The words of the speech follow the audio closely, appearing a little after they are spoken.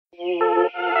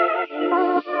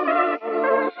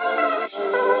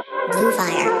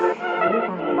BlueFire.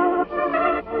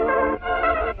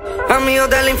 Amigos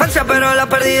de la infancia pero la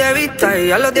perdí de vista.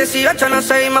 Y a los 18 nos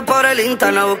seguimos por el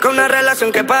Insta. No busca una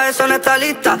relación que para eso no está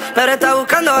lista, pero está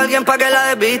buscando a alguien pa' que la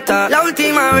desvista. La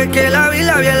última vez que la vi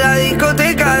en la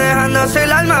discoteca, dejándose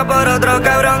el alma por otro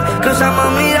cabrón.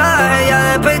 Cruzamos miradas, ella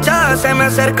despechada se me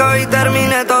acercó y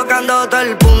terminé tocando todo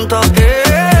el punto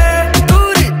G. Tú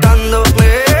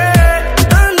gritándome,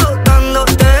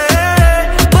 dando-dándote,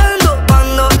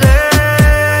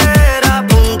 Bando-bandolera.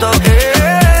 Punto G.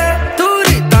 Tú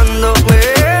gritándome,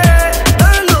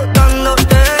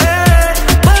 dando-dándote,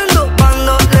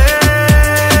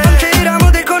 Bando-bandolera. Antes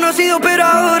éramos desconocidos pero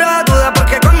ahora dudas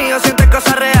porque conmigo sientes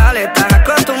cosas reales. Estás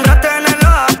acostumbrada a tenerlo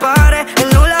a pares. Él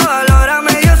no la valora,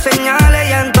 me dio señales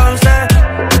y entonces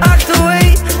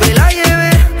actué, me la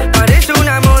llevé. Parece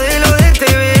una modelo de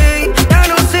TV. Ya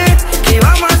no sé qué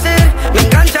vamos a hacer. Me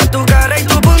engancha tu cara y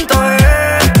tu punto G.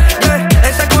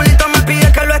 Ese culito me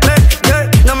pide que lo estrese.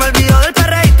 No me olvido del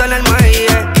perreíto en el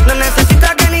muelle. No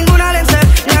necesita que ninguna le enseñe.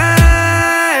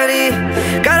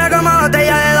 Cara como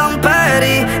botella de Don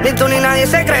Perry. Ni tú ni nadie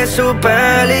se cree su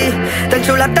peli. Te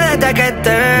enchulaste desde que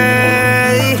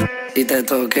te di y te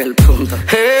toqué el punto.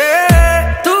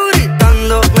 Tú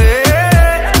gritándome,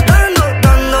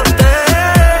 dando-dándote,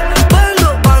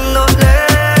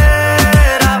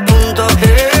 Bando-bandolera. Punto G.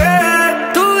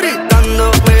 Tú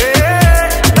gritándome,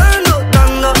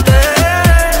 dando-dándote,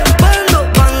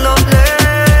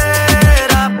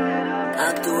 Bando-bandolera.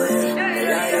 Actué, me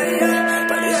la llevé,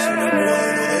 parece una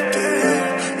modelo de TV.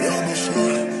 Ya no sé,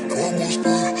 te vamos a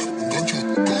estar, engancha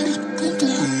tu cara y punto G.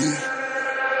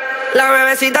 La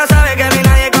bebecita sabe que no hay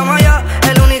nadie como yo.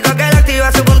 El único que le activa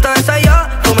su punto G soy yo.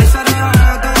 Como esa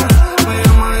arrebata, me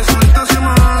llama de suelta, se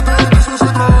mata. De eso se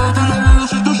trata, la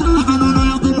bebecita sabe que no hay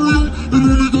nadie como yo. El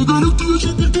único que le activa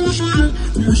su punto G soy yo.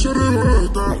 Como esa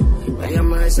arrebata, me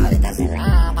llama de suelta, se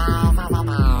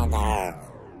mata.